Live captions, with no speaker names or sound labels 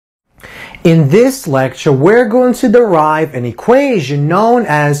In this lecture, we're going to derive an equation known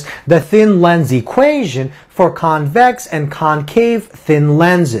as the thin lens equation for convex and concave thin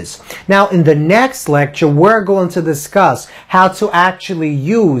lenses. Now, in the next lecture, we're going to discuss how to actually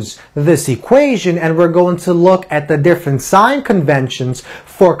use this equation, and we're going to look at the different sign conventions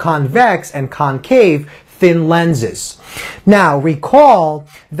for convex and concave thin lenses. Now, recall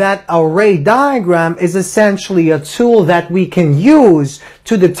that a ray diagram is essentially a tool that we can use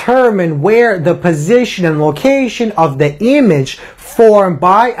to determine where the position and location of the image formed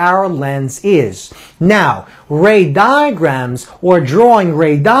by our lens is. Now, ray diagrams or drawing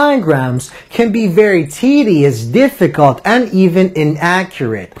ray diagrams can be very tedious, difficult, and even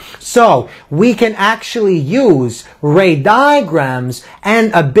inaccurate. So, we can actually use ray diagrams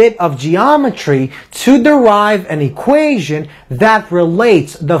and a bit of geometry to derive an equation that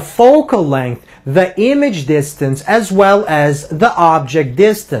relates the focal length, the image distance, as well as the object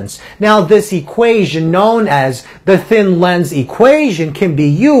distance. Now, this equation, known as the thin lens equation, can be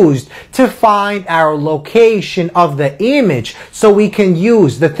used to find our location of the image. So we can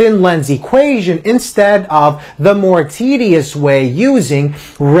use the thin lens equation instead of the more tedious way using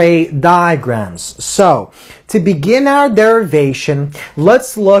ray diagrams. So, to begin our derivation,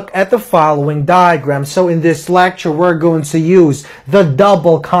 let's look at the following diagram. So in this lecture, we're going to use the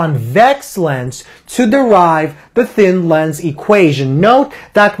double convex lens to derive the thin lens equation. Note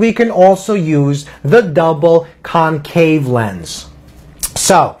that we can also use the double concave lens.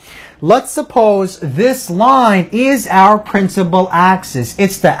 So, let's suppose this line is our principal axis.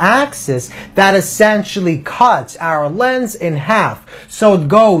 It's the axis that essentially cuts our lens in half. So it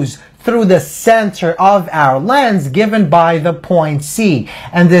goes through the center of our lens given by the point C.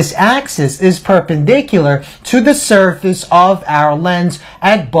 And this axis is perpendicular to the surface of our lens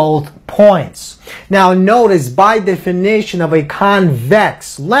at both points. Now notice, by definition of a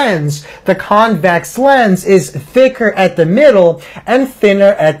convex lens, the convex lens is thicker at the middle and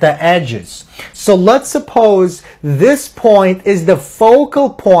thinner at the edges. So let's suppose this point is the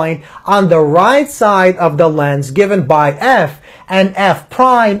focal point on the right side of the lens given by F, and F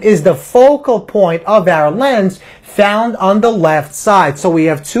prime is the focal point of our lens found on the left side. So we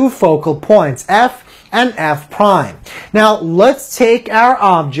have two focal points, F and F prime. Now let's take our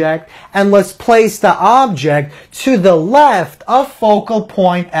object and let's place the object to the left of focal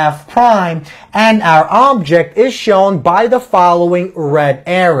point F prime, and our object is shown by the following red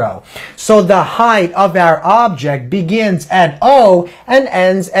arrow. So the height of our object begins at O and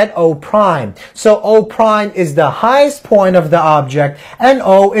ends at O prime. So O prime is the highest point of the object and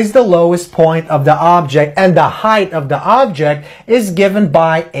O is the lowest point of the object, and the height of the object is given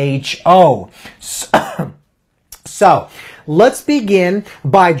by HO. So, let's begin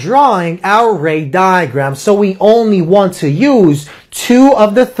by drawing our ray diagram. So we only want to use two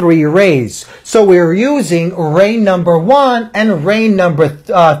of the three rays. So we're using ray number 1 and ray number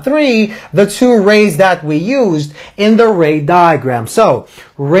 3, the two rays that we used in the ray diagram. So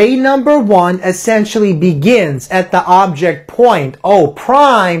ray number 1 essentially begins at the object point O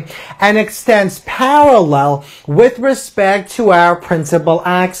prime and extends parallel with respect to our principal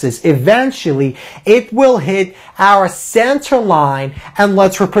axis. Eventually, it will hit our center line, and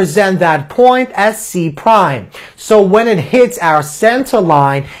let's represent that point as C prime. So when it hits our center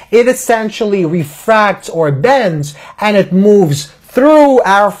line, it essentially refracts or bends, and it moves through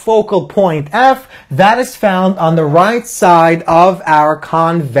our focal point F that is found on the right side of our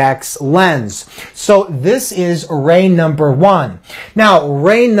convex lens. So this is ray number 1. Now,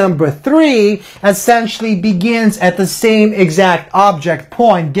 ray number 3 essentially begins at the same exact object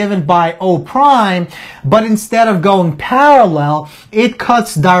point given by O prime, but instead of going parallel, it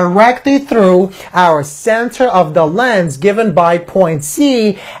cuts directly through our center of the lens given by point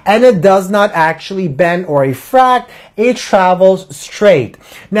C, and it does not actually bend or refract. It travels straight.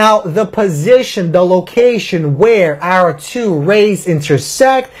 Now, the position, the location where our two rays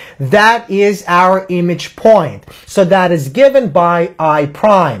intersect, that is our image point. So that is given by I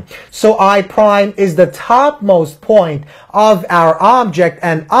prime. So I prime is the topmost point of our object,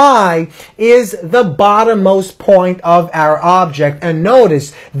 and I is the bottommost point of our object. And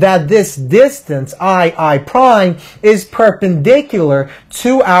notice that this distance, I prime, is perpendicular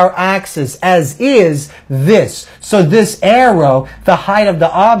to our axis, as is this. So this arrow the height of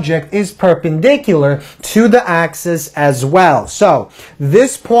the object is perpendicular to the axis as well. So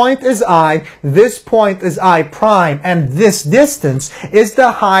this point is I, this point is I prime, and this distance is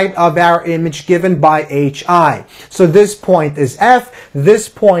the height of our image given by HI. So this point is F, this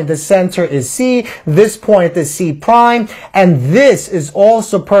point, the center is C, this point is C prime, and this is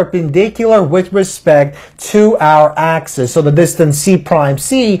also perpendicular with respect to our axis. So the distance C prime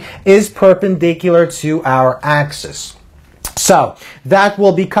C is perpendicular to our axis. So that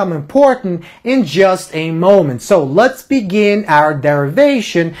will become important in just a moment. So let's begin our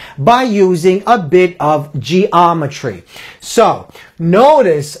derivation by using a bit of geometry. So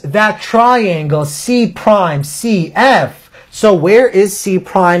notice that triangle C prime CF. So where is C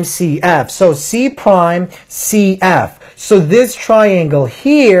prime CF? So C prime CF. So this triangle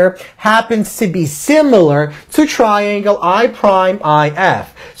here happens to be similar to triangle I prime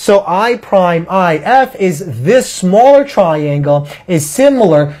IF. So I prime IF is this smaller triangle is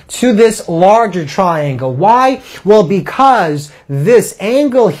similar to this larger triangle. Why? Well, because this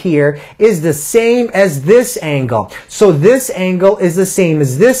angle here is the same as this angle. So this angle is the same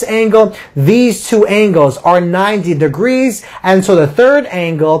as this angle. These two angles are 90 degrees, and so the third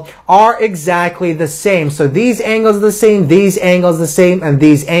angle are exactly the same. So these angles are the same, these angles the same, and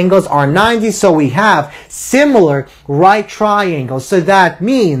these angles are 90. So we have similar right triangles. So that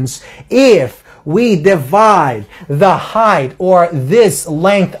means if we divide the height or this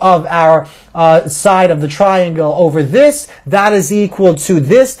length of our side of the triangle over this, that is equal to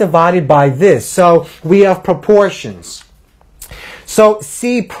this divided by this. So we have proportions. So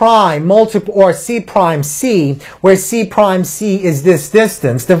C prime multiple or C prime C, where C prime C is this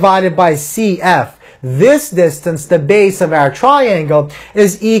distance divided by CF. This distance, the base of our triangle,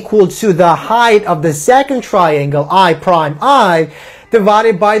 is equal to the height of the second triangle I prime I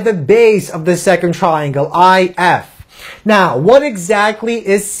divided by the base of the second triangle IF. Now, what exactly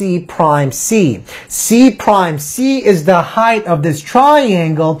is C prime C? C prime C is the height of this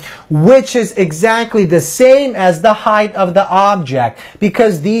triangle, which is exactly the same as the height of the object,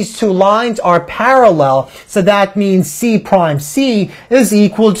 because these two lines are parallel. So that means C prime C is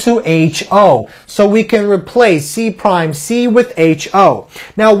equal to HO. So we can replace C prime C with HO.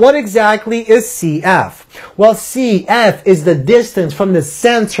 Now, what exactly is CF? Well, CF is the distance from the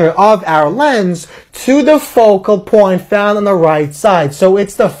center of our lens to the focal point found on the right side. So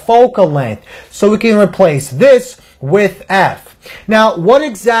it's the focal length. So we can replace this with F. Now, what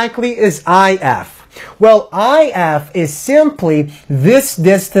exactly is IF? Well, IF is simply this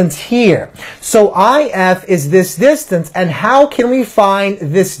distance here. So IF is this distance, and how can we find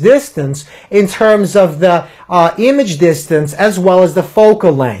this distance in terms of the image distance as well as the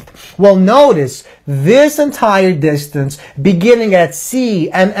focal length? Well, notice this entire distance beginning at C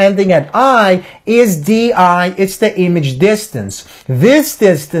and ending at I is DI. It's the image distance. This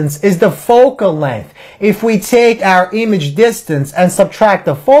distance is the focal length. If we take our image distance and subtract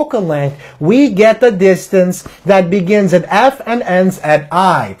the focal length, we get the distance that begins at F and ends at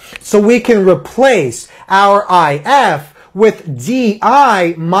I. So we can replace our IF with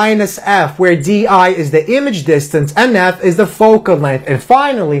DI minus F, where DI is the image distance and F is the focal length. And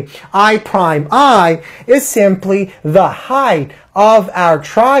finally, I prime I is simply the height of our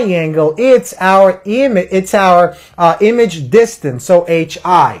triangle. It's our image distance, so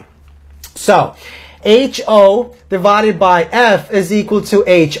HI. So HO divided by F is equal to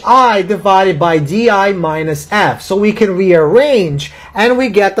HI divided by DI minus F. So we can rearrange and we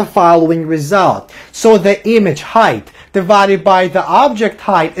get the following result. So the image height divided by the object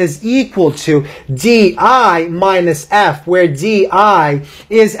height is equal to DI minus F, where DI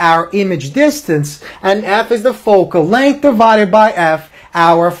is our image distance and F is the focal length divided by F,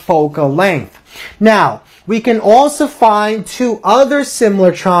 our focal length. Now, we can also find two other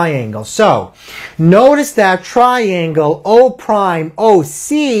similar triangles. So, notice that triangle O prime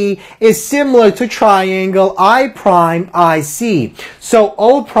OC is similar to triangle I prime IC. So,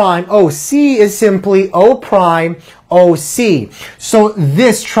 O prime OC is simply O prime OC. So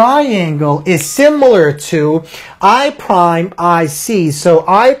this triangle is similar to I prime IC. So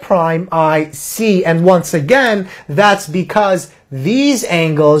I prime IC. And once again, that's because these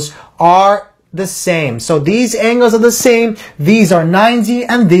angles are the same. So these angles are the same. These are 90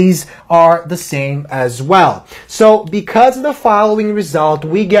 and these are the same as well. So because of the following result,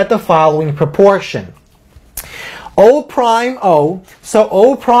 we get the following proportion. O prime O, so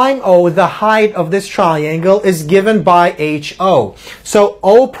O prime O, the height of this triangle is given by HO. So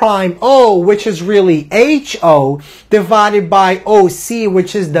O prime O, which is really HO, divided by OC,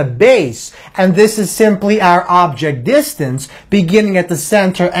 which is the base. And this is simply our object distance, beginning at the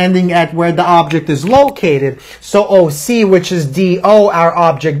center, ending at where the object is located. So OC, which is DO, our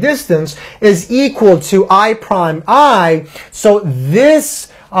object distance, is equal to I prime I. So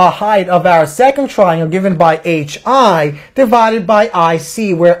this height of our second triangle given by HI divided by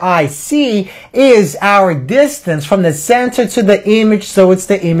IC, where IC is our distance from the center to the image, so it's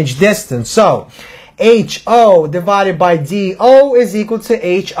the image distance. So HO divided by DO is equal to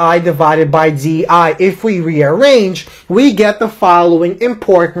HI divided by DI. If we rearrange, we get the following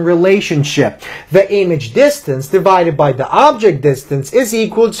important relationship. The image distance divided by the object distance is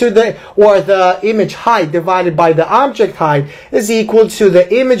equal to the image height divided by the object height is equal to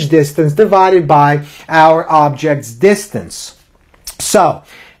the image distance divided by our object's distance. So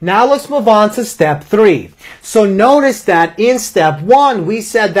now let's move on to step 3. So notice that in step 1, we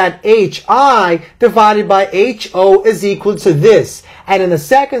said that HI divided by HO is equal to this. And in the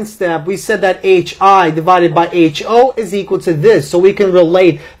second step, we said that HI divided by HO is equal to this. So we can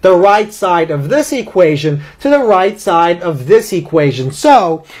relate the right side of this equation to the right side of this equation.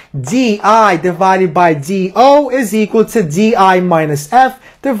 So DI divided by DO is equal to DI minus F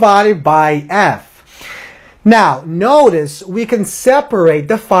divided by F. Now, notice we can separate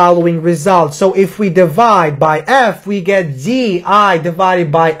the following result. So if we divide by F, we get DI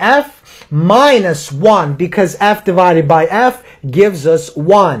divided by F minus 1, because F divided by F gives us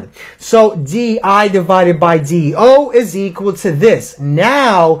 1. So DI divided by DO is equal to this.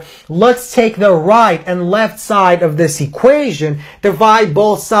 Now, let's take the right and left side of this equation, divide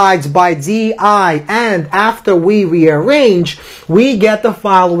both sides by DI, and after we rearrange, we get the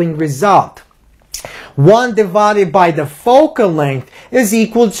following result. 1 divided by the focal length is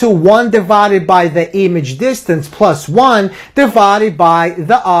equal to 1 divided by the image distance plus 1 divided by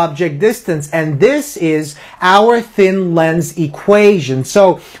the object distance. And this is our thin lens equation.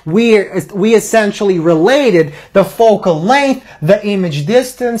 So we essentially related the focal length, the image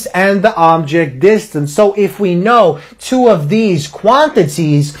distance, and the object distance. So if we know 2 of these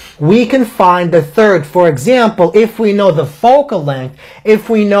quantities, we can find the third. For example, if we know the focal length, if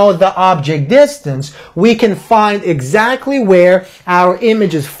we know the object distance, we can find exactly where our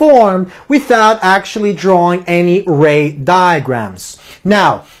image is formed without actually drawing any ray diagrams.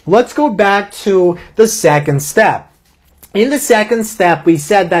 Now, let's go back to the second step. In the second step, we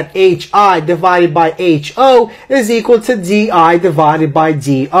said that HI divided by HO is equal to DI divided by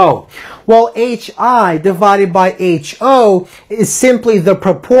DO. Well, HI divided by HO is simply the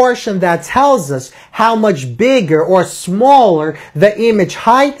proportion that tells us how much bigger or smaller the image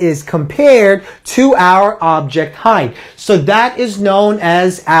height is compared to our object height. So that is known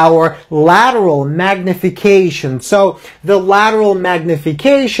as our lateral magnification. So the lateral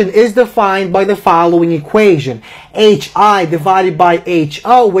magnification is defined by the following equation. HI divided by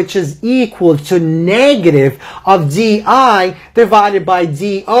HO, which is equal to negative of DI divided by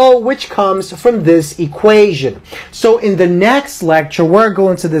DO, which comes from this equation. So in the next lecture, we're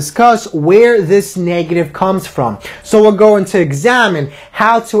going to discuss where this negative comes from. So we're going to examine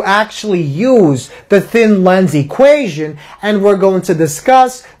how to actually use the thin lens equation, and we're going to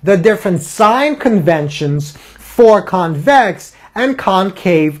discuss the different sign conventions for convex and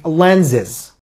concave lenses.